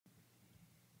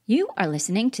You are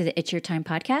listening to the It's Your Time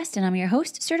podcast, and I'm your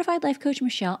host, Certified Life Coach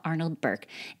Michelle Arnold Burke.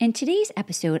 In today's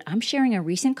episode, I'm sharing a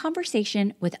recent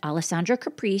conversation with Alessandra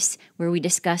Caprice where we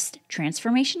discussed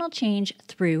transformational change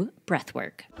through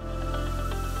breathwork.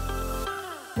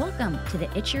 Welcome to the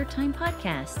It's Your Time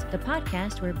podcast, the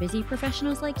podcast where busy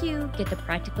professionals like you get the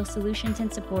practical solutions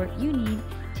and support you need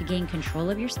to gain control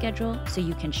of your schedule so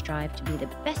you can strive to be the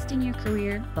best in your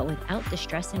career, but without the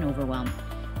stress and overwhelm.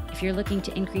 If you're looking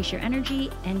to increase your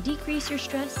energy and decrease your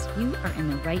stress, you are in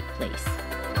the right place.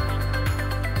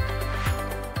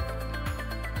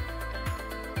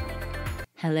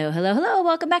 Hello.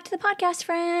 Welcome back to the podcast,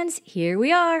 friends. Here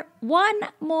we are. One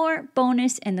more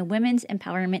bonus in the Women's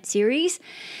Empowerment series.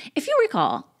 If you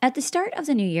recall, at the start of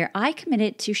the new year, I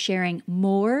committed to sharing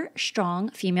more strong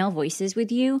female voices with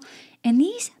you. And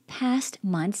these past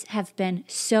months have been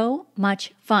so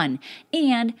much fun.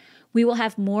 And we will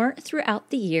have more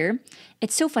throughout the year.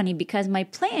 It's so funny because my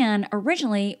plan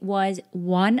originally was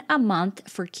one a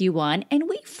month for Q1, and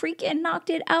we freaking knocked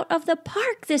it out of the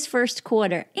park this first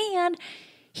quarter. And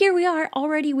here we are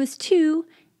already with 2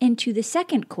 into the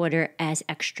second quarter as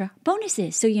extra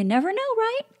bonuses. So you never know,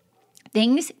 right?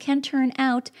 Things can turn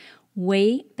out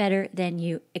way better than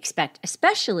you expect,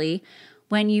 especially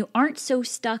when you aren't so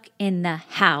stuck in the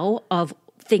how of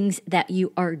things that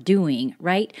you are doing,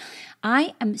 right?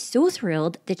 I am so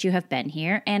thrilled that you have been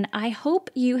here, and I hope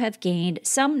you have gained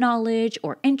some knowledge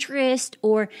or interest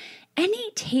or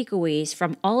any takeaways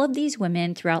from all of these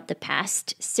women throughout the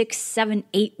past 6, 7,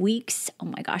 8 weeks. Oh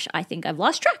my gosh, I think I've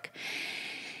lost track.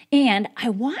 And I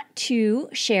want to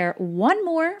share one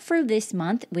more for this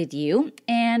month with you,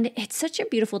 and it's such a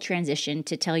beautiful transition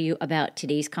to tell you about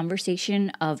today's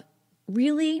conversation of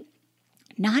really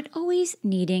not always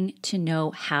needing to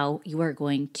know how you are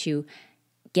going to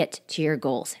get to your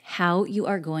goals, how you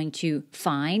are going to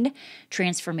find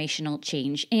transformational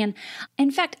change. And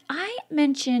in fact, I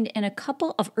mentioned in a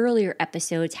couple of earlier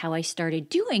episodes how I started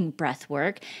doing breath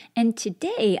work. And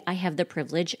today I have the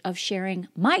privilege of sharing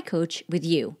my coach with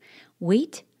you.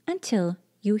 Wait until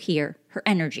you hear her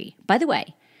energy. By the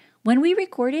way, when we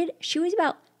recorded, she was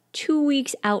about 2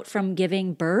 weeks out from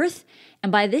giving birth, and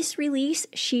by this release,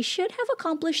 she should have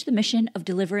accomplished the mission of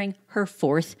delivering her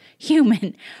 4th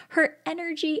human. Her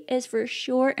energy is for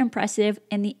sure impressive,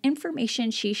 and the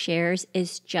information she shares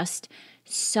is just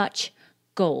such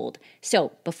gold.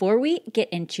 So before we get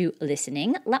into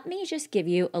listening, let me just give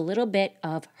you a little bit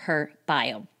of her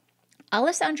bio.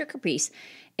 Alessandra Caprice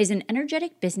is an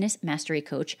energetic business mastery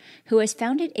coach who has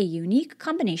founded a unique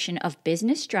combination of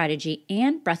business strategy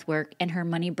and breathwork in her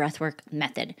money breathwork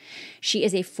method. She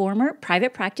is a former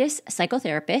private practice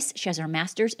psychotherapist. She has her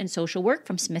master's in social work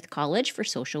from Smith College for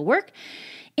social work.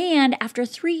 And after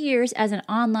 3 years as an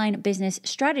online business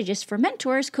strategist for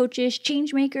mentors, coaches,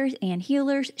 change makers, and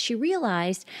healers, she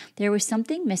realized there was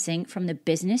something missing from the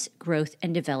business growth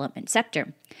and development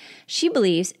sector. She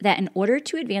believes that in order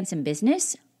to advance in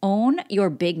business, own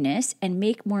your bigness, and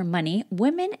make more money,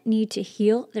 women need to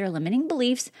heal their limiting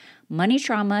beliefs, money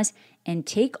traumas, and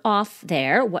take off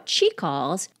their, what she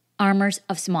calls, armors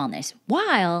of smallness,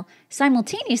 while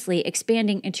simultaneously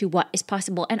expanding into what is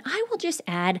possible. And I will just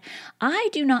add, I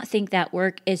do not think that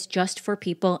work is just for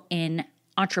people in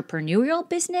entrepreneurial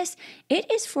business. It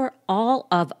is for all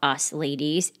of us,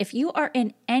 ladies. If you are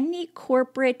in any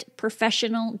corporate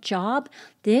professional job,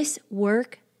 this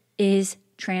work is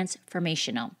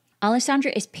transformational.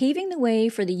 Alessandra is paving the way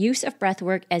for the use of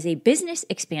breathwork as a business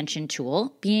expansion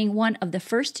tool, being one of the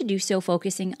first to do so,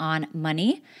 focusing on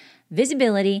money,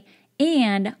 visibility,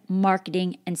 and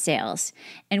marketing and sales.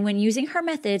 And when using her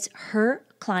methods, her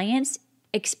clients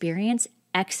experience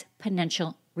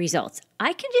exponential results.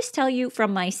 I can just tell you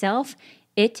from myself,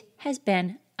 it has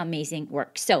been amazing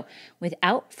work. So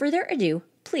without further ado,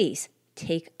 please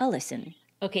take a listen.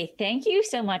 Okay, thank you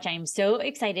so much. I'm so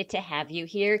excited to have you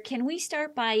here. Can we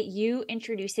start by you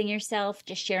introducing yourself,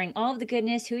 just sharing all of the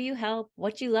goodness, who you help,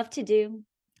 what you love to do?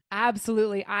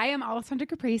 Absolutely. I am Alessandra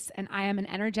Caprice, and I am an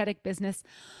energetic business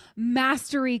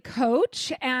mastery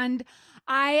coach. And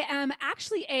I am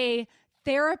actually a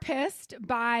therapist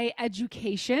by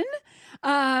education,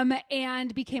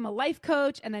 and became a life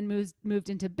coach, and then moved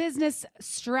into business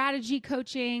strategy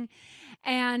coaching.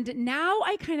 And now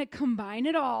I kind of combine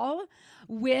it all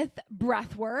with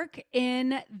breath work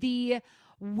in the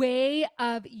way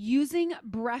of using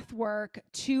breath work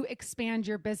to expand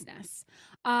your business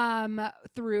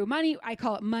through money. I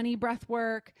call it money breath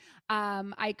work.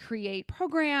 I create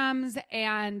programs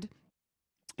and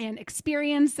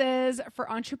experiences for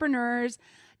entrepreneurs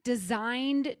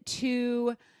designed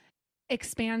to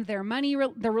expand their money,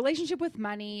 their relationship with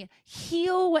money,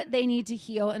 heal what they need to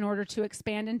heal in order to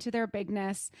expand into their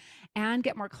bigness and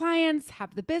get more clients,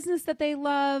 have the business that they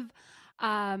love.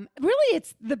 Really,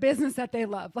 it's the business that they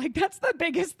love. Like that's the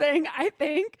biggest thing, I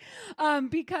think,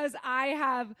 because I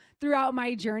have throughout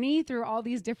my journey, through all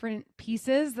these different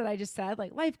pieces that I just said,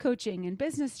 like life coaching and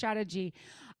business strategy,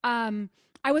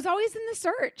 I was always in the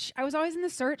search. I was always in the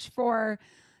search for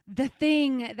the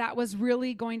thing that was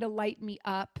really going to light me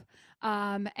up,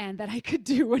 and that I could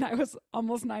do when I was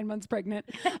almost 9 months pregnant.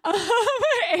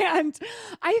 And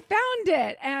I found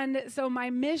it. And so my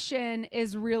mission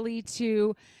is really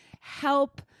to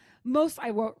help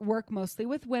I work mostly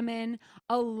with women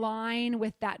align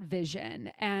with that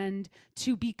vision and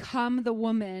to become the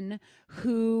woman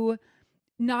who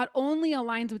not only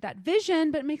aligns with that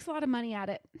vision, but makes a lot of money at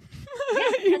it.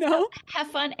 Yeah, have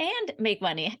fun and make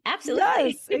money.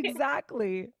 Absolutely. Yes,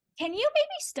 exactly. Can you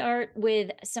maybe start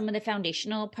with some of the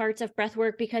foundational parts of breath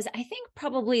work? Because I think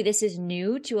probably this is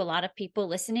new to a lot of people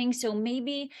listening. So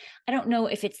maybe, I don't know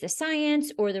if it's the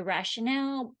science or the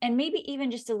rationale, and maybe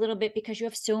even just a little bit because you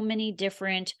have so many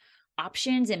different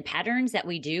options and patterns that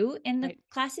we do in the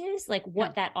classes, like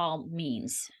what that all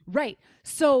means. Right.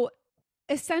 So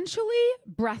essentially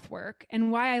breath work,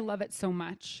 and why I love it so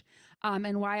much,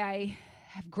 and why I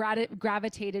have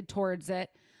gravitated towards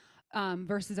it,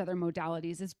 versus other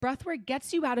modalities, is breathwork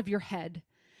gets you out of your head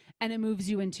and it moves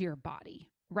you into your body,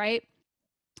 right?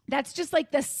 That's just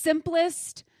like the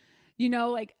simplest,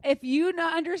 like if you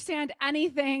not understand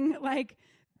anything, like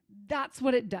that's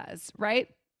what it does, right?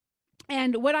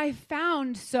 And what I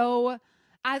found throughout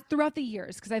the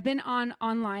years, because I've been on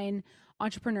online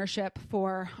entrepreneurship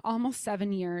for almost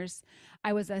 7 years.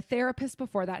 I was a therapist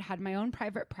before that, had my own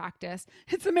private practice.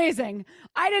 It's amazing.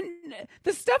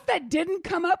 The stuff that didn't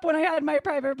come up when I had my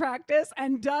private practice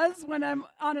and does when I'm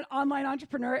on an online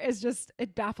entrepreneur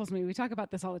it baffles me. We talk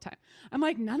about this all the time. I'm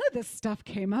like, none of this stuff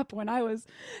came up when I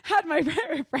had my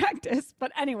private practice.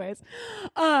 But anyways,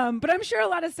 but I'm sure a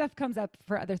lot of stuff comes up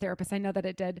for other therapists. I know that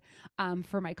it did,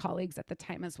 for my colleagues at the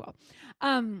time as well.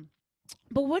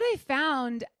 But what I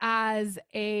found as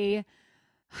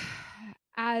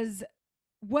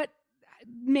what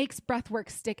makes breathwork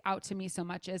stick out to me so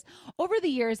much is over the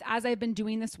years, as I've been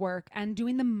doing this work and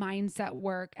doing the mindset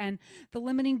work and the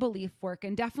limiting belief work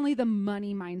and definitely the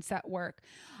money mindset work,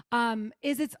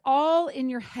 is it's all in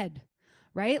your head,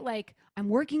 right? Like I'm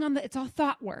working on it's all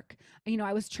thought work.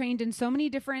 I was trained in so many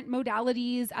different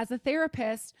modalities as a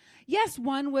therapist. Yes,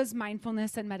 one was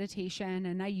mindfulness and meditation,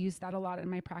 and I use that a lot in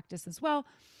my practice as well.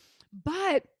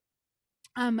 But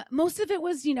most of it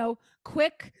was,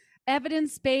 quick,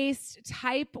 evidence-based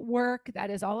type work that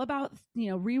is all about,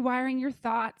 rewiring your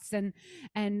thoughts and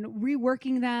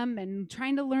reworking them and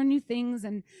trying to learn new things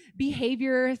and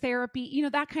behavior therapy,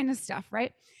 that kind of stuff,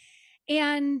 right?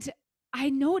 And I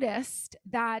noticed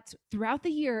that throughout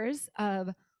the years of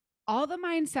all the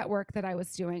mindset work that I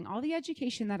was doing, all the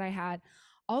education that I had,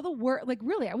 all the work, like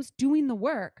really, I was doing the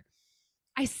work.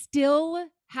 I still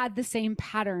had the same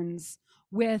patterns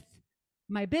with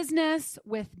my business,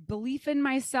 with belief in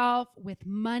myself, with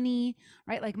money,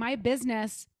 right? Like my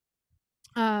business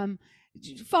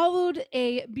followed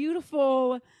a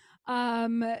beautiful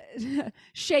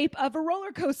shape of a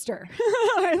roller coaster.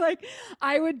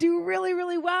 I would do really,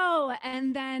 really well.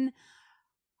 And then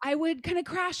I would kind of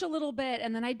crash a little bit.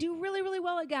 And then I'd do really, really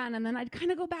well again. And then I'd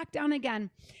kind of go back down again.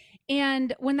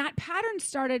 And when that pattern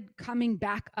started coming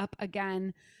back up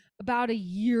again about a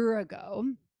year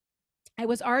ago, I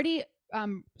was already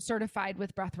certified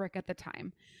with breathwork at the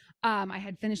time. I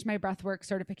had finished my breathwork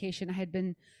certification. I had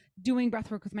been doing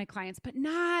breathwork with my clients, but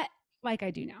not like I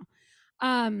do now.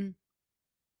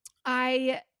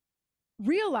 I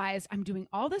realized I'm doing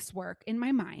all this work in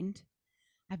my mind.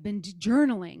 I've been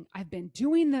journaling. I've been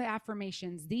doing the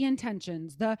affirmations, the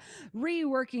intentions, the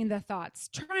reworking the thoughts,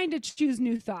 trying to choose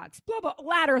new thoughts, blah, blah,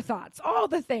 ladder thoughts, all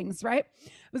the things, right? I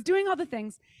was doing all the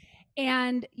things.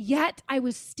 And yet I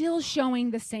was still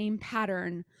showing the same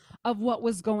pattern of what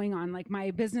was going on. Like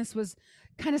my business was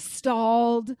kind of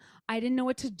stalled. I didn't know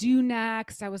what to do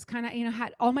next. I was kind of,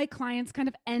 had all my clients kind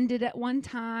of ended at one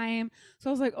time. So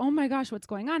I was like, oh my gosh, what's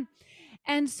going on?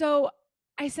 And so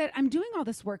I said, I'm doing all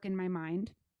this work in my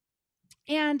mind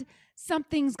and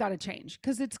something's got to change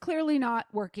because it's clearly not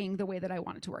working the way that I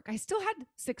want it to work. I still had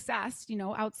success,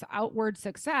 outward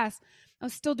success. I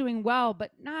was still doing well,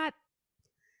 but not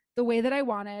the way that I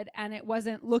wanted. And it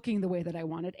wasn't looking the way that I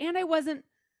wanted. And I wasn't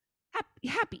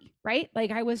happy, right?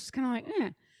 Like I was just kind of like,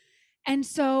 eh. And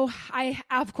so I,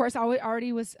 of course, I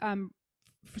already was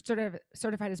sort of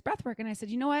certified as breathwork. And I said,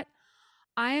 you know what?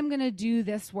 I am going to do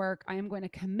this work. I am going to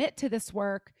commit to this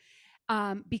work.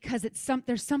 because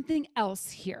there's something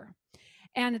else here.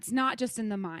 And it's not just in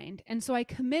the mind. And so I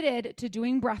committed to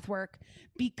doing breath work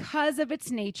because of its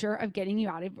nature of getting you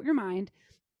out of your mind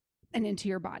and into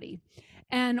your body.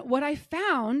 And what I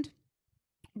found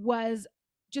was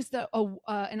just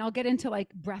and I'll get into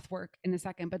like breath work in a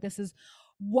second, but this is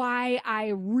why I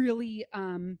really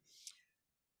am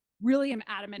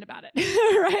adamant about it,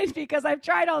 right? Because I've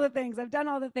tried all the things, I've done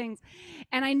all the things.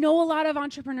 And I know a lot of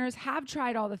entrepreneurs have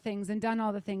tried all the things and done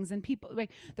all the things, and people,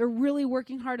 like, they're really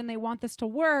working hard and they want this to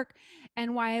work.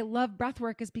 And why I love breath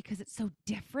work is because it's so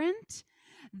different,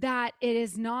 that it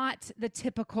is not the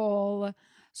typical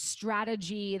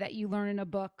strategy that you learn in a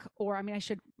book, or I mean,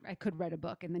 I could write a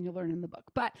book and then you'll learn in the book,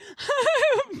 but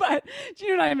but do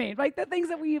you know what I mean? Like the things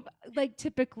that we've like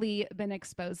typically been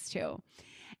exposed to.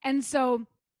 And so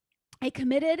I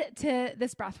committed to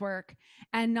this breath work,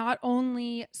 and not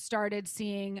only started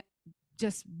seeing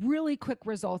just really quick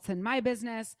results in my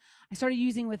business, I started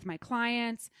using with my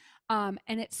clients. And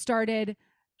it started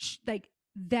like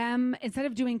them, instead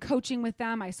of doing coaching with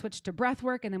them, I switched to breath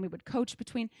work, and then we would coach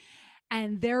between,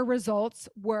 and their results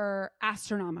were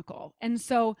astronomical. And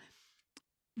so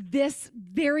this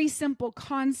very simple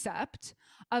concept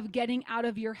of getting out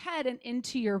of your head and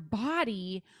into your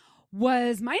body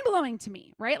was mind-blowing to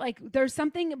me, right? Like there's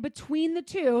something between the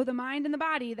two, the mind and the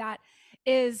body, that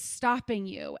is stopping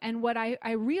you. And what I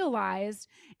realized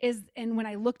is, and when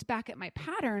I looked back at my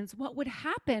patterns, what would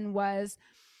happen was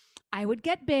I would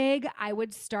get big, I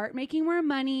would start making more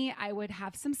money, I would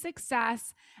have some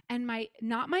success, and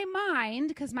not my mind,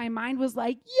 because my mind was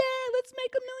like, yeah, let's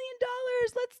make $1 million,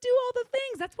 let's do all the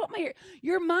things. That's what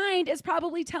your mind is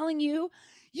probably telling you.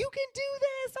 You can do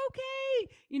this,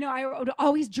 okay. You know, I would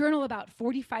always journal about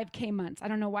 45K months. I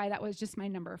don't know why that was just my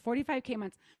number, 45K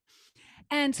months.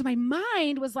 And so my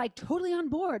mind was like totally on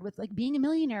board with like being a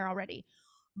millionaire already.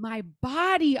 My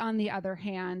body, on the other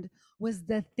hand, was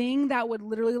the thing that would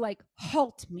literally like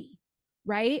halt me,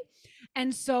 right?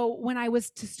 And so when I was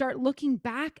to start looking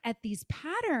back at these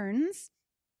patterns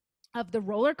of the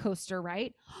roller coaster,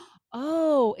 right?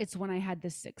 Oh, it's when I had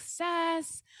this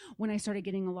success, when I started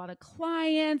getting a lot of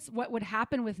clients. What would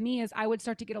happen with me is I would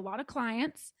start to get a lot of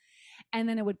clients, and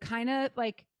then it would kind of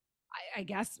like, I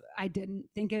guess I didn't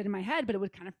think it in my head, but it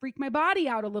would kind of freak my body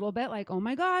out a little bit. Like, oh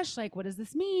my gosh, like, what does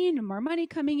this mean? More money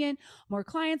coming in, more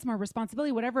clients, more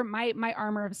responsibility, whatever. My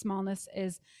armor of smallness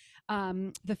is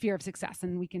the fear of success.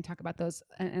 And we can talk about those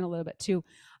in a little bit too.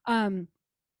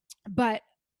 But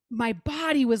my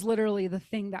body was literally the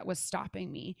thing that was stopping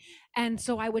me. And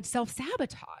so I would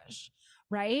self-sabotage,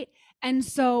 right? And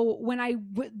so when I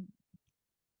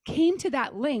came to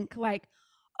that link, like,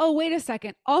 oh, wait a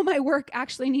second, all my work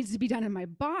actually needs to be done in my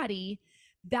body,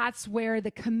 that's where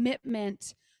the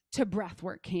commitment to breath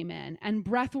work came in. And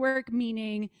breath work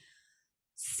meaning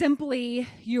simply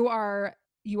you are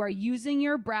using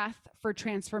your breath for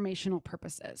transformational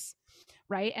purposes,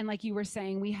 right? And like you were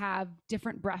saying, we have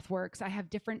different breath works. I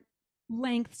have different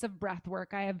lengths of breath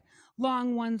work. I have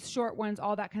long ones, short ones,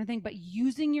 all that kind of thing. But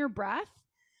using your breath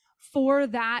for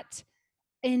that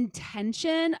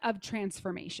intention of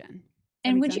transformation.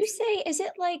 And would you say, is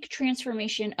it like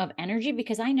transformation of energy?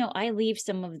 Because I know I leave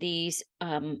some of these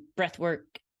breath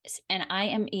work, and I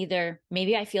am either,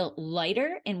 maybe I feel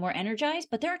lighter and more energized,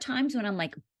 but there are times when I'm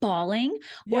like bawling,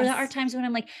 or there are times when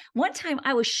I'm like, one time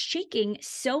I was shaking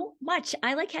so much,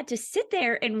 I like had to sit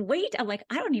there and wait. I'm like,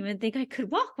 I don't even think I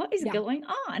could walk. What is going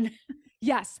on?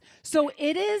 Yes. So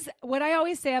it is, what I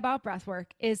always say about breath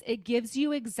work is it gives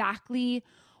you exactly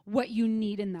what you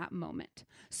need in that moment.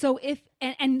 So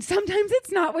and sometimes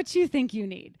it's not what you think you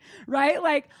need, right?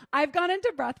 Like I've gone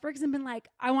into breathworks and been like,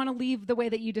 I want to leave the way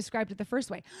that you described it the first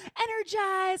way.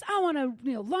 Energize. I want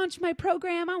to, launch my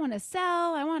program. I want to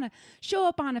sell. I want to show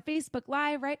up on a Facebook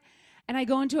Live, right? And I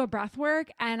go into a breath work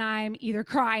and I'm either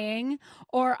crying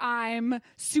or I'm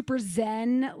super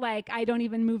zen, like I don't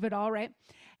even move at all, right?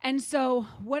 And so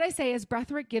what I say is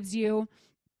breathwork gives you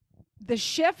the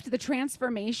shift, the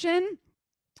transformation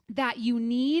that you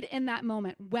need in that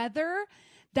moment, whether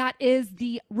that is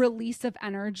the release of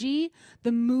energy,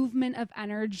 the movement of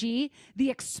energy, the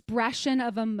expression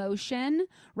of emotion,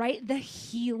 right? The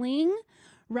healing,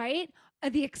 right?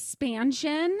 The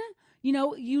expansion,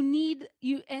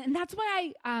 and that's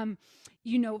why I,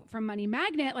 from Money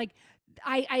Magnet, like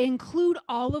I include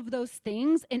all of those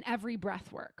things in every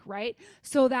breath work, right?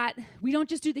 So that we don't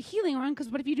just do the healing one, because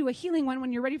what if you do a healing one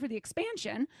when you're ready for the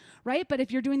expansion, right? But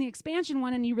if you're doing the expansion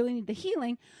one and you really need the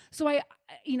healing, so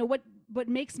what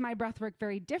makes my breath work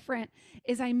very different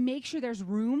is I make sure there's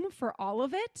room for all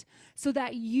of it so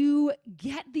that you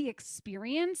get the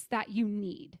experience that you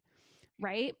need,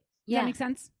 right? Does that Yeah. make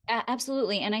sense?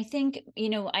 Absolutely. And I think,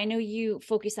 I know you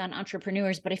focus on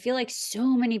entrepreneurs, but I feel like so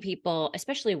many people,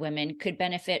 especially women, could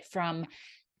benefit from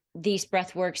these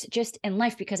breath works just in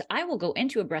life, because I will go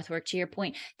into a breath work, to your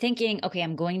point, thinking, okay,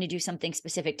 I'm going to do something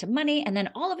specific to money. And then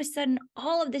all of a sudden,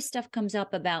 all of this stuff comes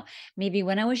up about maybe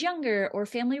when I was younger, or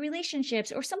family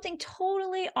relationships, or something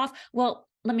totally off. Well,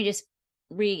 let me just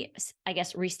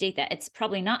restate that it's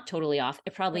probably not totally off.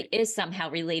 It probably Right. is somehow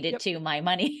related Yep. to my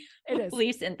money It is.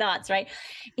 beliefs and thoughts, right?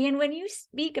 And when you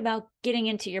speak about getting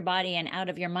into your body and out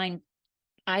of your mind,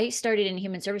 I started in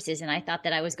human services, and I thought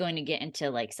that I was going to get into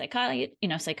like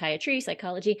psychiatry,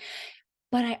 psychology.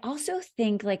 But I also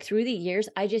think, like, through the years,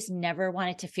 I just never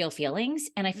wanted to feel feelings.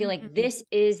 And I feel like Mhm. this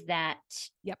is that,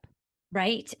 Yep.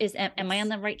 right? Am I on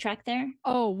Yes. the right track there?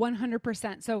 Oh,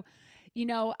 100%. So,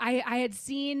 I had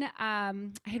seen, I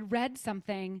had read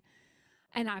something,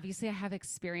 and obviously I have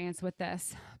experience with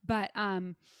this, but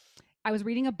I was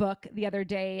reading a book the other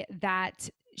day that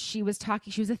she was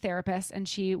talking, she was a therapist, and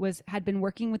had been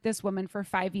working with this woman for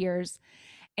 5 years.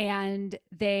 And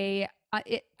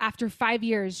after 5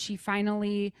 years, she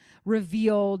finally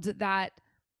revealed that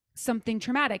something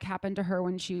traumatic happened to her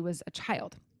when she was a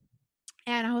child.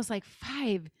 And I was like,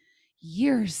 5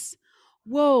 years.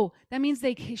 Whoa, that means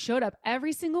they showed up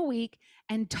every single week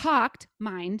and talked,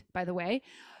 mind, by the way,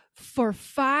 for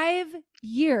 5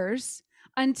 years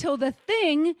until the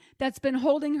thing that's been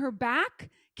holding her back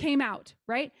came out,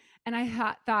 right? And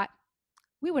I thought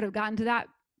we would have gotten to that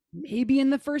maybe in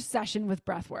the first session with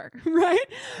breath work, right?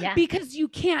 Yeah. Because you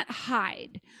can't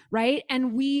hide, right?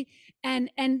 And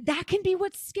that can be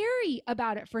what's scary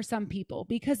about it for some people,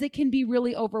 because it can be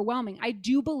really overwhelming. I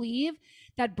do believe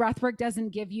that breath work doesn't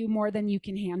give you more than you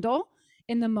can handle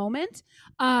in the moment.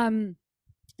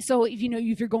 So if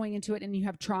you're going into it and you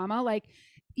have trauma, like,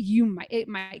 it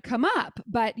might come up,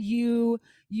 but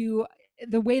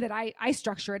the way that I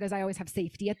structure it is I always have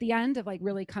safety at the end, of like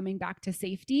really coming back to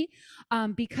safety,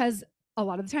 because a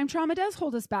lot of the time trauma does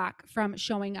hold us back from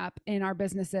showing up in our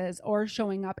businesses or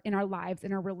showing up in our lives,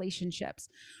 in our relationships,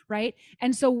 right?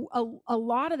 And so a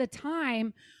lot of the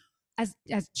time, as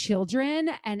children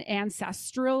and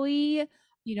ancestrally,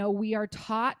 we are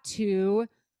taught to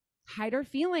hide our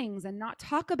feelings and not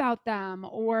talk about them,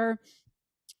 or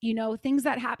things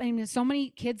that happen. I mean, so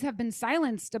many kids have been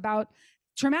silenced about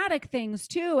traumatic things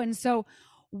too. And so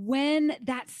when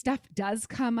that stuff does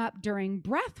come up during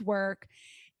breath work,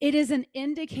 it is an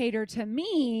indicator to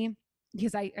me,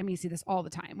 because I mean, you see this all the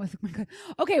time with,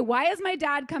 okay, why is my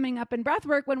dad coming up in breath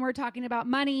work when we're talking about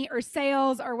money or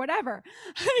sales or whatever?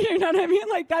 You know what I mean?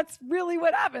 Like, that's really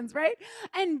what happens, right?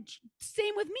 And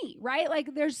same with me, right?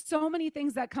 Like, there's so many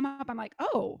things that come up. I'm like,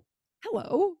 oh,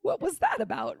 hello, what was that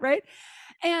about, right?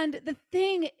 And the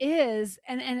thing is,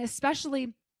 and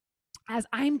especially as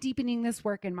I'm deepening this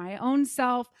work in my own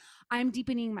self, I'm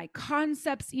deepening my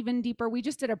concepts even deeper. We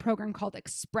just did a program called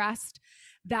Expressed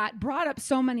that brought up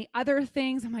so many other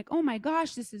things. I'm like, oh my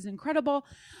gosh, this is incredible.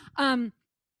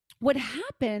 What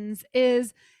happens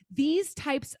is these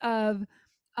types of,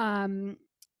 I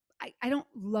don't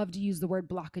love to use the word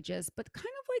blockages, but kind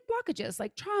of like blockages,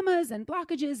 like traumas and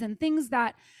blockages and things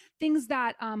that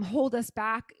hold us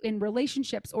back in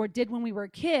relationships, or did when we were a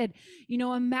kid.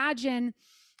 Imagine,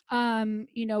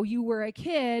 you were a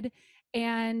kid,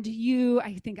 and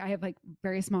I think I have like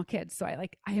very small kids, so I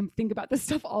think about this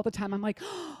stuff all the time. I'm like,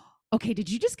 oh, okay, did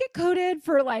you just get coded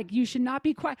for, like, you should not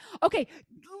be quiet? Okay,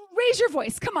 raise your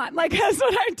voice, come on. Like, that's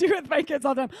what I do with my kids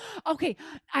all the time. Okay,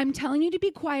 I'm telling you to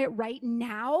be quiet right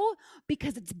now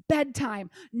because it's bedtime,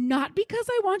 not because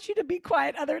I want you to be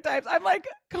quiet other times. I'm like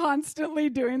constantly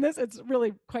doing this. It's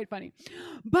really quite funny.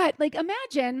 But like,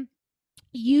 imagine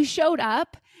you showed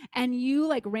up and you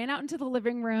like ran out into the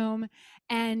living room,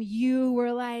 and you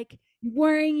were like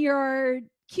wearing your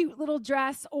cute little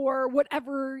dress or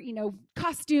whatever,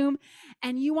 costume,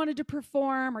 and you wanted to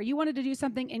perform or you wanted to do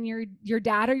something, and your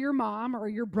dad or your mom or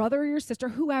your brother or your sister,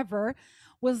 whoever,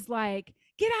 was like,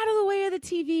 get out of the way of the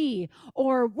TV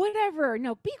or whatever.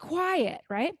 No, be quiet,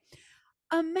 right?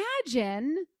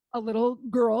 Imagine a little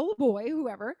girl, boy,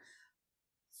 whoever,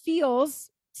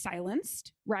 feels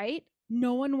silenced, right?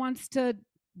 No one wants to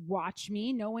watch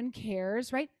me. No one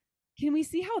cares, right? Can we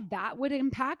see how that would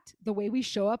impact the way we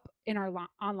show up in our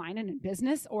online and in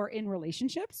business or in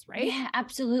relationships, right? Yeah,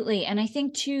 absolutely. And I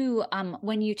think too,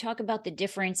 when you talk about the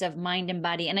difference of mind and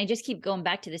body, and I just keep going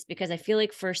back to this because I feel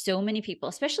like for so many people,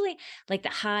 especially like the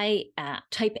high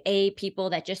type A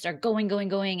people that just are going,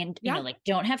 and Yeah. like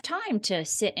don't have time to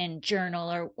sit and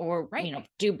journal or Right.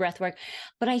 do breath work.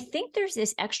 But I think there's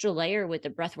this extra layer with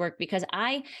the breath work, because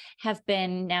I have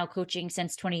been now coaching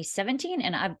since 2017,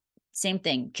 and I've Same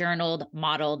thing, journaled,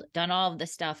 modeled, done all of the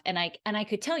stuff. And I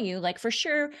could tell you, like, for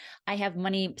sure, I have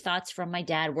money thoughts from my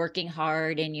dad working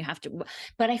hard and you have to,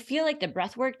 but I feel like the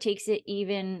breath work takes it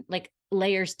even like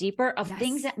layers deeper of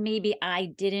things Yes. that maybe I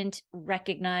didn't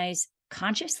recognize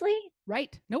consciously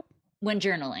Right. Nope. when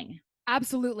journaling.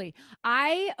 Absolutely.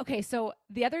 Okay, so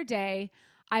the other day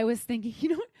I was thinking, you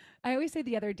know what? I always say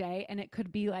the other day, and it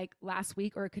could be like last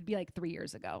week or it could be like 3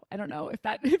 years ago. I don't know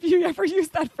if you ever use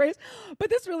that phrase, but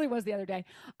this really was the other day.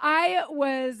 I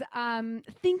was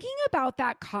thinking about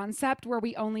that concept where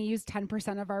we only use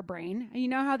 10% of our brain. You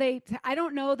know how I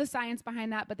don't know the science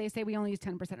behind that, but they say we only use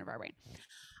 10% of our brain.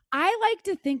 I like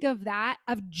to think of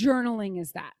journaling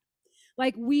as that.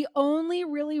 Like we only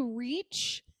really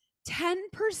reach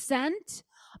 10%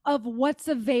 of what's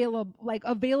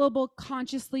available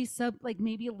consciously, like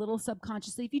maybe a little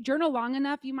subconsciously. If you journal long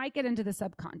enough, you might get into the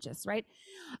subconscious, right?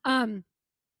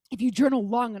 If you journal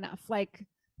long enough, like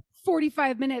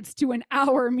 45 minutes to an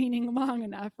hour, meaning long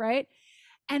enough, right?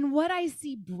 And what I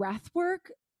see breath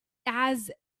work as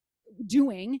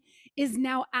doing is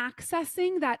now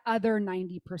accessing that other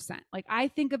 90%. Like I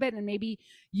think of it, and maybe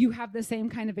you have the same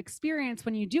kind of experience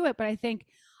when you do it, but I think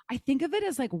of it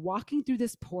as like walking through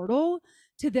this portal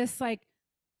to this like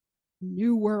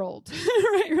new world,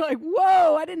 right? You're like,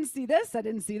 whoa, I didn't see this. I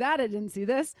didn't see that. I didn't see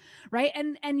this. Right.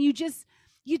 And you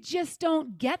just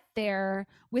don't get there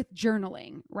with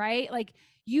journaling, right? Like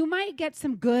you might get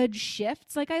some good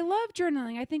shifts. Like I love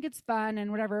journaling. I think it's fun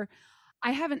and whatever.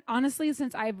 I haven't, honestly,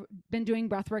 since I've been doing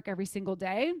breath work every single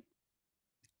day,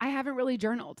 I haven't really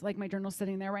journaled. Like my journal's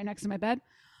sitting there right next to my bed.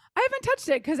 I haven't touched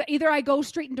it because either I go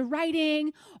straight into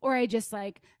writing or I just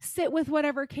like sit with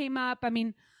whatever came up. I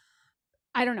mean,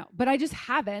 I don't know, but I just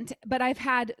haven't. But I've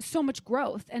had so much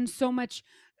growth and so much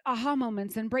aha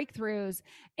moments and breakthroughs.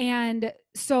 And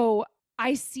so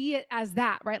I see it as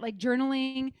that, right? Like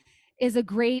journaling is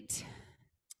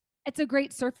it's a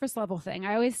great surface level thing.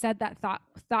 I always said that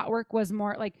thought work was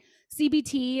more like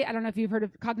CBT. I don't know if you've heard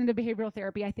of cognitive behavioral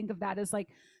therapy. I think of that as like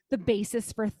the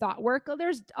basis for thought work.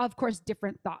 There's of course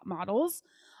different thought models,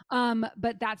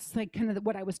 but that's like kind of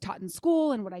what I was taught in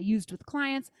school and what I used with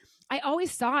clients. I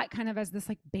always saw it kind of as this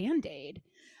like Band-Aid,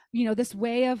 this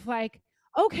way of like,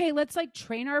 okay, let's like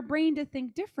train our brain to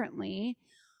think differently.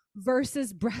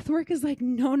 Versus breath work is like,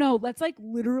 no, let's like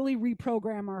literally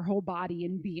reprogram our whole body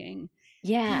and being.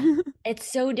 Yeah, it's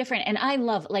so different. And I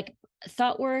love like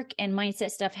thought work and mindset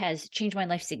stuff has changed my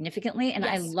life significantly. And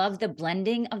I Yes. love the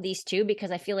blending of these two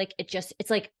because I feel like it's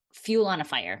like fuel on a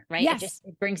fire, right? Yes.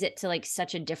 It brings it to like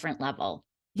such a different level.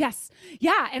 Yes.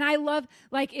 Yeah. And I love,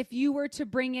 like, if you were to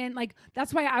bring in, like,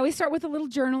 that's why I always start with a little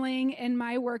journaling in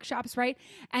my workshops, right?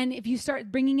 And if you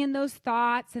start bringing in those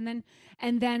thoughts and then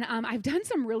I've done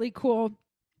some really cool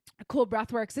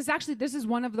breath works. This is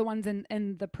one of the ones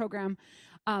in the program,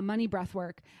 Money Breath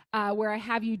Work, where I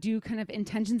have you do kind of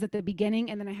intentions at the beginning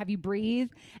and then I have you breathe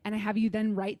and I have you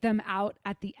then write them out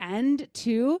at the end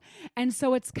too. And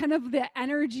so it's kind of the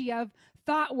energy of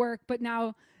thought work, but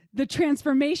now the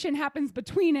transformation happens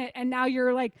between it. And now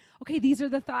you're like, okay, these are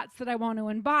the thoughts that I want to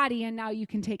embody. And now you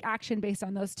can take action based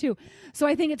on those too. So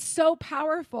I think it's so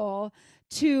powerful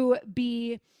to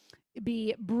be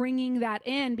bringing that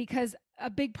in, because a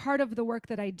big part of the work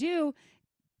that I do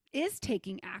is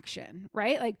taking action,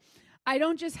 right? Like I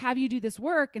don't just have you do this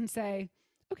work and say,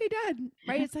 okay, Dad,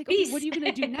 right? It's like, okay, what are you going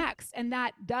to do next? And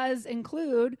that does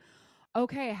include,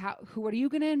 okay, what are you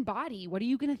going to embody? What are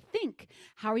you going to think?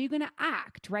 How are you going to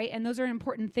act, right? And those are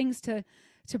important things to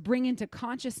bring into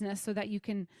consciousness so that you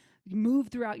can move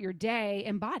throughout your day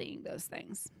embodying those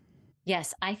things.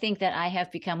 Yes, I think that I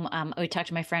have become, we talked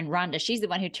to my friend Rhonda. She's the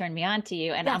one who turned me on to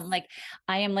you. And Yes. I'm like,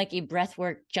 I am like a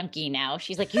breathwork junkie now.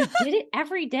 She's like, you did it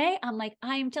every day. I'm like,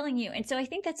 I am telling you. And so I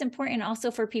think that's important also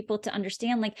for people to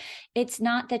understand, like, it's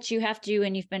not that you have to,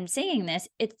 and you've been saying this,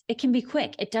 it can be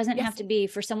quick. It doesn't Yes. have to be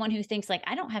for someone who thinks like,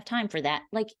 I don't have time for that.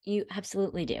 Like you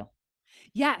absolutely do.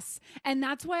 Yes. And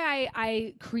that's why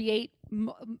I create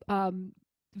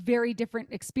very different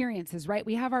experiences, right?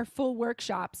 We have our full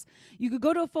workshops. You could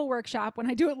go to a full workshop.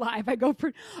 When I do it live, I go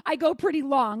pretty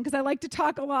long because I like to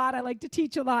talk a lot. I like to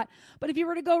teach a lot. But if you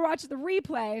were to go watch the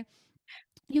replay,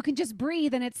 you can just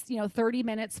breathe and it's, 30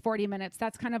 minutes, 40 minutes.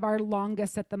 That's kind of our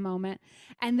longest at the moment.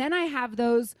 And then I have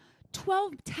those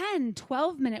 12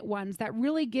 minute ones that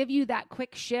really give you that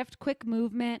quick shift, quick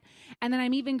movement. And then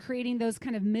I'm even creating those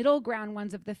kind of middle ground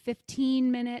ones of the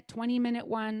 15 minute, 20 minute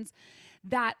ones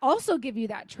that also give you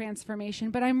that transformation.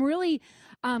 But I'm really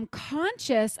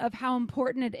conscious of how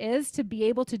important it is to be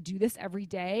able to do this every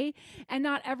day. And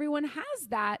not everyone has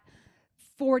that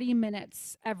 40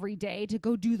 minutes every day to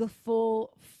go do the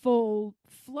full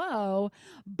flow.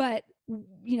 But,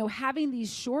 having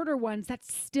these shorter ones,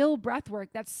 that's still breath work.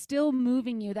 That's still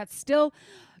moving you. That's still,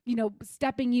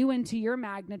 stepping you into your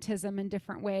magnetism in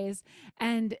different ways.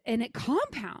 And it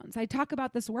compounds. I talk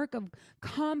about this work of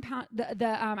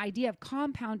the idea of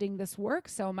compounding this work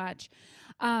so much.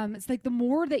 It's like the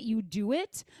more that you do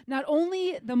it, not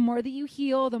only the more that you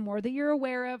heal, the more that you're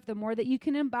aware of, the more that you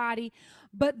can embody,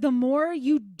 but the more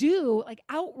you do, like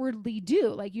outwardly do,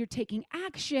 like you're taking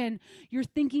action, you're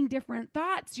thinking different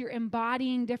thoughts, you're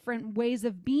embodying different ways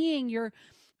of being, you're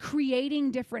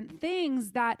creating different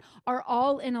things that are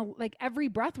all like every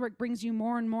breath work brings you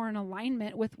more and more in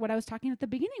alignment with what I was talking at the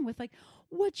beginning with, like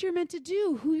what you're meant to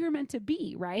do, who you're meant to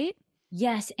be, right?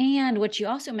 Yes. And what you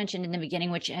also mentioned in the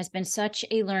beginning, which has been such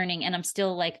a learning, and I'm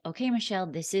still like, okay, Michelle,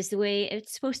 this is the way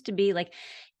it's supposed to be. Like,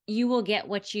 you will get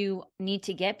what you need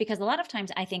to get, because a lot of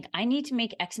times I think I need to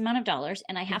make X amount of dollars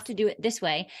and I have to do it this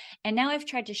way. And now I've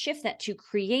tried to shift that to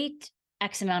create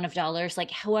X amount of dollars,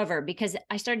 like however, because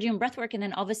I started doing breath work and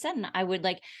then all of a sudden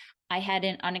I had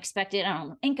an unexpected, I don't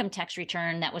know, income tax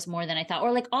return that was more than I thought,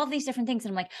 or like all these different things.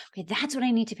 And I'm like, okay, that's what I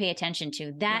need to pay attention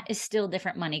to. That is still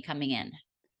different money coming in.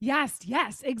 Yes,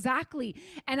 exactly.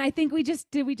 And I think we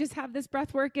just have this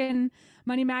breath work in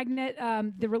Money Magnet,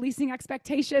 the releasing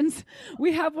expectations.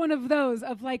 We have one of those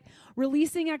of like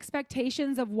releasing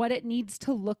expectations of what it needs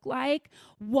to look like.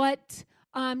 What,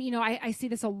 I see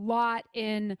this a lot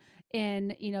in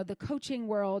the coaching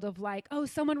world of like, oh,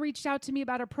 someone reached out to me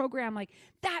about a program, like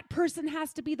that person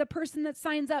has to be the person that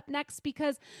signs up next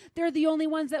because they're the only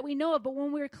ones that we know of. But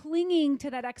when we're clinging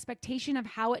to that expectation of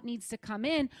how it needs to come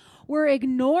in, we're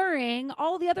ignoring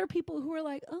all the other people who are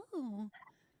like, oh,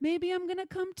 maybe I'm gonna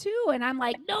come too. And I'm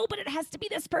like, no, but it has to be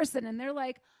this person. And they're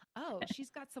like, oh, she's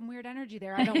got some weird energy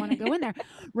there, I don't want to go in there.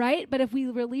 Right? But if we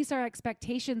release our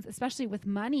expectations, especially with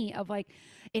money, of like,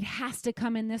 it has to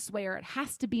come in this way, or it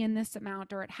has to be in this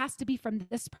amount, or it has to be from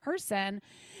this person,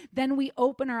 then we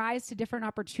open our eyes to different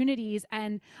opportunities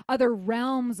and other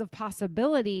realms of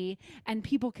possibility. And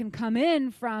people can come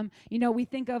in from, we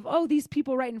think of, oh, these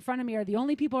people right in front of me are the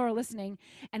only people who are listening.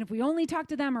 And if we only talk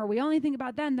to them or we only think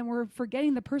about them, then we're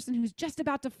forgetting the person who's just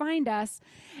about to find us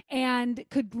and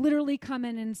could literally come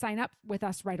in and sign up with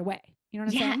us right away. You know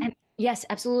what I'm saying? And yes,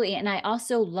 absolutely. And I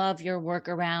also love your work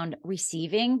around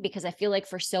receiving, because I feel like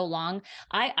for so long,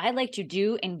 I like to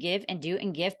do and give and do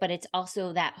and give, but it's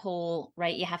also that whole,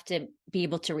 right? You have to be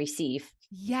able to receive.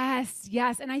 Yes.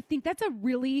 And I think that's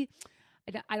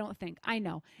I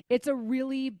know it's a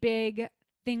really big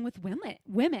thing with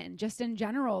women just in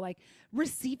general, like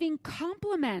receiving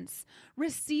compliments,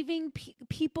 receiving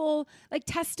people, like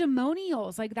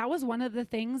testimonials. Like that was one of the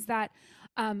things that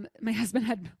my husband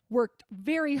had worked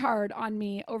very hard on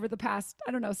me over the past,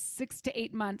 6 to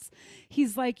 8 months.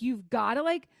 He's like, you've got to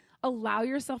like allow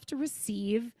yourself to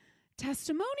receive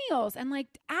testimonials and like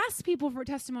ask people for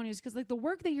testimonials, because like the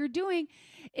work that you're doing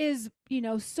is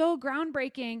so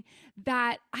groundbreaking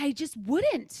that I just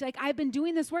wouldn't, like, I've been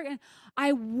doing this work and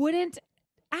I wouldn't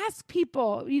ask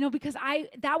people, because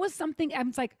that was something,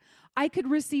 I'm like, I could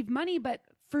receive money, but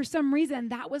for some reason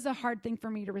that was a hard thing for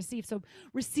me to receive. So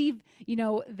receive,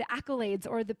 the accolades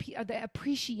or the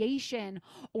appreciation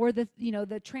or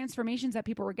the transformations that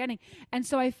people were getting. And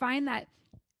so I find that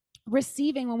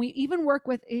receiving, when we even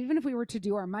if we were to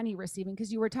do our money receiving,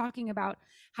 because you were talking about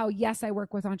how, yes, I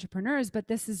work with entrepreneurs, but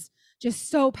this is just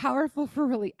so powerful for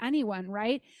really anyone,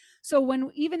 right? So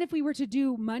even if we were to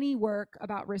do money work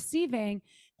about receiving,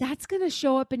 that's going to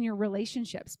show up in your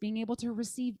relationships, being able to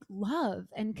receive love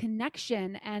and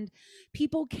connection and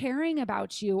people caring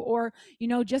about you. Or,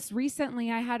 just recently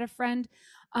I had a friend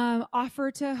offer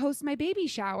to host my baby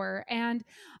shower, and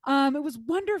it was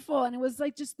wonderful. And it was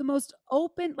like just the most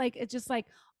open, like it just like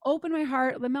opened my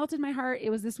heart, it melted my heart. It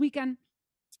was this weekend.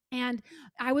 And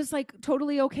I was like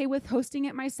totally okay with hosting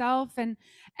it myself. And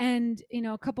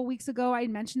a couple weeks ago I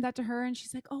mentioned that to her, and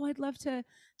she's like, oh, I'd love to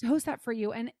host that for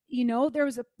you. And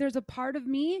there's a part of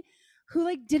me who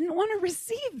like didn't want to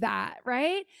receive that,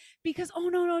 right? Because, oh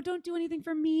no, don't do anything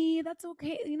for me, that's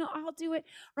okay, I'll do it,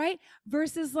 right?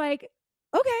 Versus like,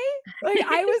 okay, like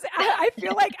I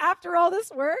feel like after all this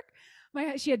work,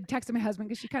 she had texted my husband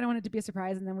because she kind of wanted to be a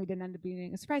surprise, and then we didn't end up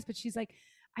being a surprise. But she's like,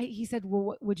 he said,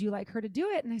 well, would you like her to do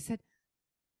it? And I said,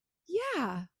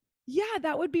 yeah,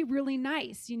 that would be really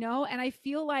nice, And I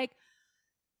feel like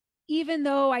even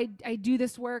though I do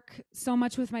this work so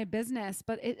much with my business,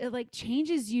 but it like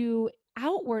changes you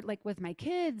outward, like with my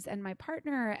kids and my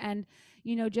partner, and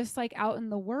just like out in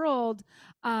the world,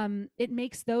 it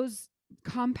makes those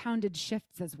compounded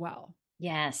shifts as well.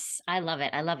 Yes, I love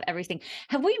it. I love everything.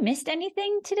 Have we missed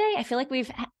anything today? I feel like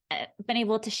we've been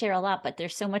able to share a lot, but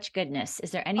there's so much goodness.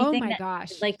 Is there Oh anything my that you'd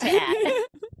gosh. like to add?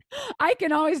 I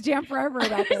can always jam forever I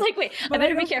about was this, like, wait, I but I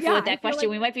better be don't, careful yeah, with I that feel question.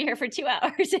 like, We might be here for 2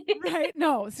 hours. right.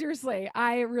 No, seriously,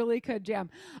 I really could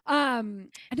jam. No,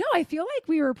 I feel like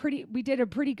we did a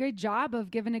pretty good job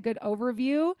of giving a good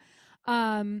overview.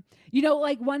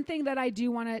 Like one thing that I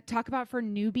do want to talk about for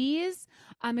newbies,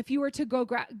 if you were to go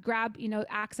grab,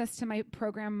 access to my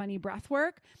program, Money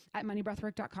Breathwork at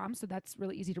moneybreathwork.com. So that's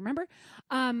really easy to remember.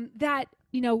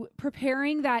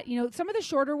 Preparing that, some of the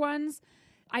shorter ones,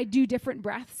 I do different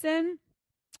breaths in,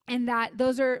 and that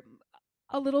those are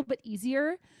a little bit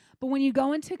easier. But when you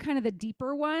go into kind of the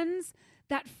deeper ones,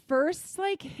 that first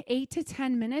like 8 to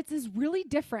 10 minutes is really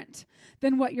different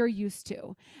than what you're used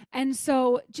to. And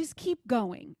so just keep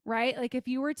going, right? Like if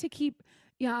you were to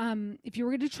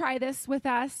try this with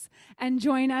us and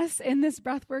join us in this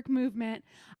breathwork movement,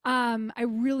 I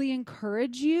really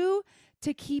encourage you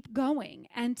to keep going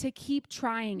and to keep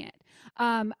trying it.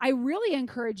 I really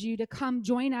encourage you to come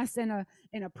join us in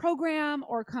a program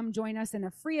or come join us in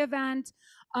a free event.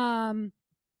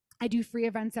 I do free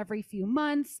events every few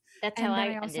months. That's how And then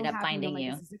I I also ended up have, finding my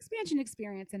you. business expansion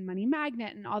experience and Money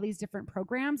Magnet and all these different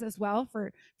programs as well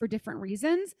for different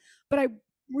reasons. But I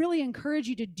really encourage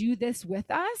you to do this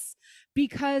with us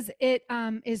because it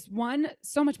is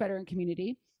so much better in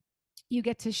community. You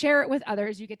get to share it with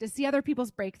others. You get to see other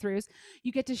people's breakthroughs.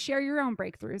 You get to share your own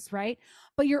breakthroughs, right?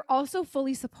 But you're also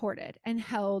fully supported and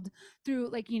held through,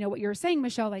 like, what you were saying,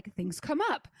 Michelle, like things come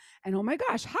up and, oh my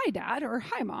gosh, hi dad, or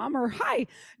hi mom, or hi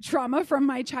trauma from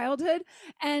my childhood.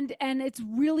 And it's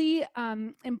really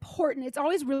important. It's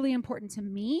always really important to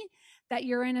me that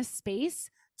you're in a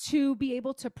space to be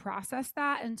able to process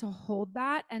that and to hold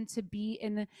that and to be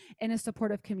in a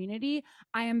supportive community.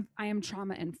 I am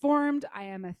trauma informed. I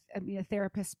am a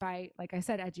therapist by, like I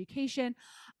said, education.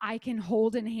 I can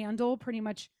hold and handle pretty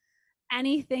much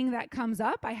anything that comes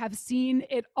up. I have seen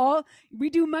it all.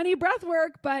 We do money breath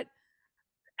work, but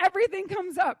everything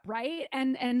comes up, right?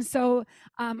 And so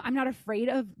I'm not afraid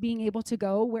of being able to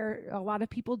go where a lot of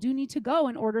people do need to go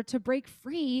in order to break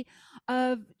free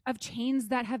of chains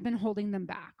that have been holding them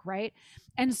back, right?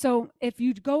 And so if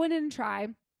you go in and try,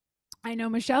 I know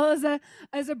Michelle is a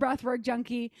breathwork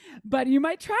junkie, but you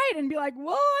might try it and be like,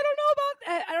 "Well, I don't know about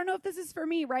that. I don't know if this is for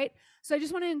me," right? So I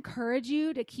just want to encourage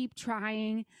you to keep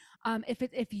trying.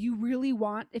 If you really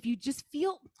want, if you just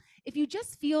feel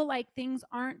like things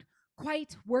aren't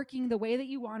quite working the way that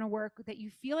you want to work, that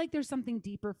you feel like there's something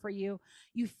deeper for you,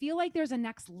 you feel like there's a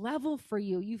next level for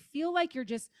you, you feel like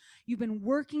you've been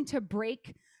working to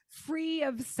break free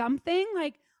of something,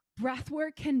 like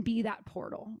breathwork can be that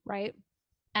portal, right?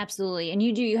 Absolutely. And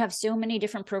you have so many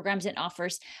different programs and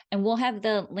offers, and we'll have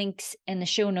the links in the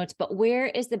show notes. But where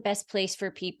is the best place for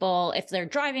people if they're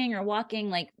driving or walking?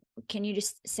 Like, can you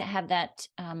just have that,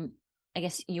 I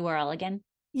guess, URL again?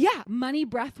 Yeah,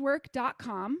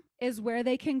 moneybreathwork.com is where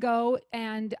they can go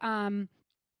and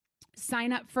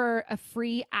sign up for a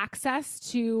free access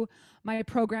to my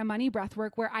program, Money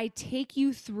Breathwork, where I take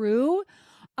you through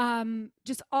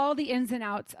just all the ins and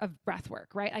outs of breathwork,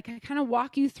 right? Like I kind of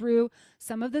walk you through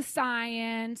some of the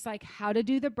science, like how to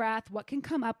do the breath, what can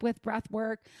come up with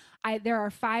breathwork. There are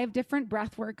 5 different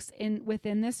breathworks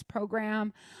within this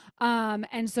program.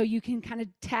 And so you can kind of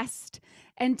test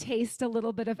and taste a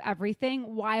little bit of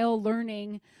everything while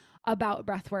learning about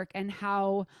breathwork and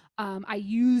how I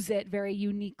use it very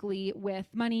uniquely with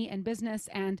money and business.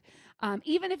 And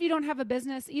even if you don't have a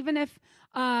business, even if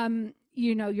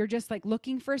you're just like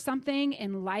looking for something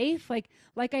in life,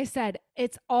 like I said,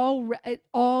 it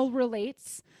all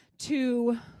relates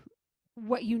to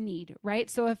what you need, right?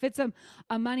 So if it's a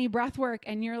money breathwork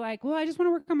and you're like, well, I just want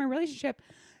to work on my relationship,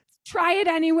 try it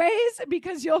anyways,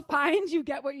 because you'll find you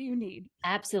get what you need.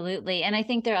 Absolutely. And I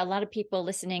think there are a lot of people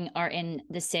listening are in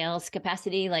the sales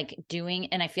capacity, like doing,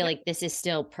 and I feel like this is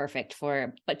still perfect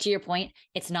but to your point,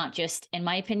 it's not just, in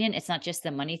my opinion, it's not just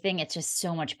the money thing. It's just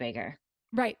so much bigger.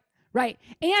 Right. Right.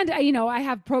 And I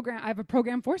have a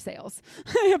program for sales.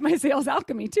 I have my sales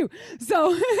alchemy too.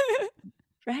 So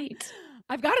right.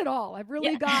 I've got it all. I've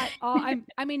really got all.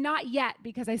 I mean, not yet,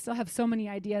 because I still have so many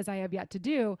ideas I have yet to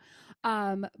do.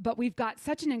 But we've got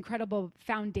such an incredible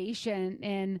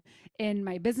foundation in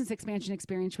my business expansion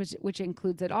experience, which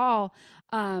includes it all.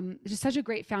 Just such a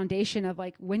great foundation of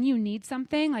like, when you need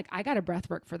something, like I got a breath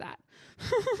work for that.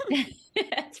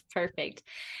 That's perfect.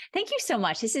 Thank you so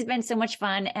much. This has been so much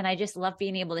fun. And I just love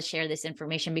being able to share this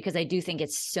information because I do think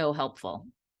it's so helpful.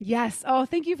 Yes. Oh,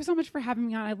 thank you so much for having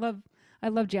me on. I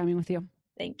love jamming with you.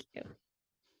 Thank you.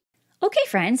 Okay,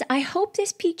 friends, I hope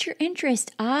this piqued your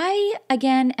interest. I,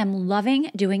 again, am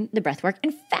loving doing the breathwork.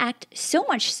 In fact, so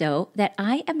much so that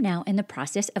I am now in the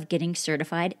process of getting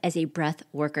certified as a breath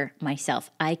worker myself.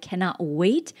 I cannot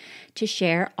wait to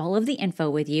share all of the info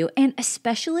with you. And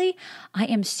especially, I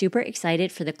am super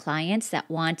excited for the clients that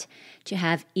want to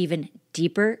have even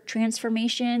deeper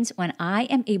transformations. When I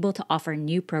am able to offer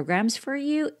new programs for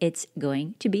you, it's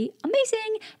going to be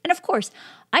amazing. And of course,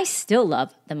 I still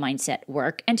love the mindset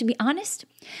work. And to be honest,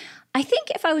 I think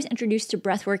if I was introduced to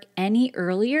breathwork any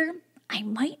earlier, I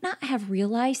might not have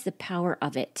realized the power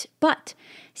of it. But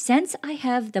since I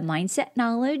have the mindset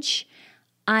knowledge,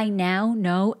 I now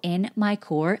know in my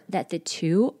core that the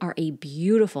two are a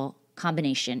beautiful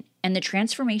combination. And the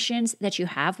transformations that you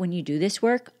have when you do this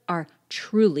work are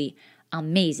truly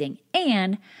amazing.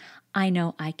 And I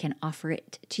know I can offer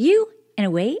it to you in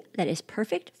a way that is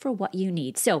perfect for what you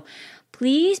need. So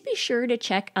please be sure to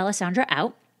check Alessandra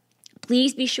out.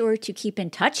 Please be sure to keep in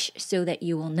touch so that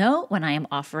you will know when I am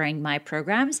offering my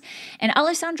programs. And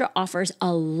Alessandra offers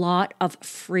a lot of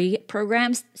free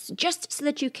programs just so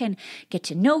that you can get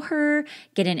to know her,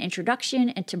 get an introduction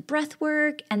into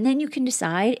breathwork, and then you can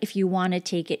decide if you want to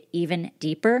take it even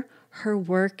deeper. Her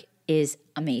work is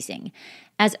amazing.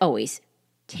 As always,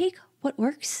 take what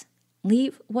works,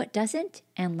 leave what doesn't,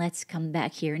 and let's come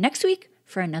back here next week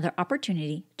for another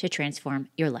opportunity to transform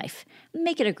your life.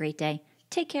 Make it a great day.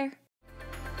 Take care.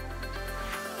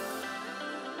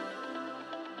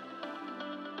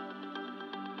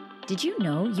 Did you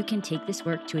know you can take this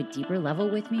work to a deeper level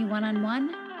with me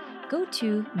one-on-one? Go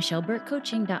to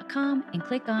michelleburkecoaching.com and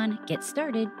click on Get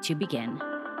Started to begin.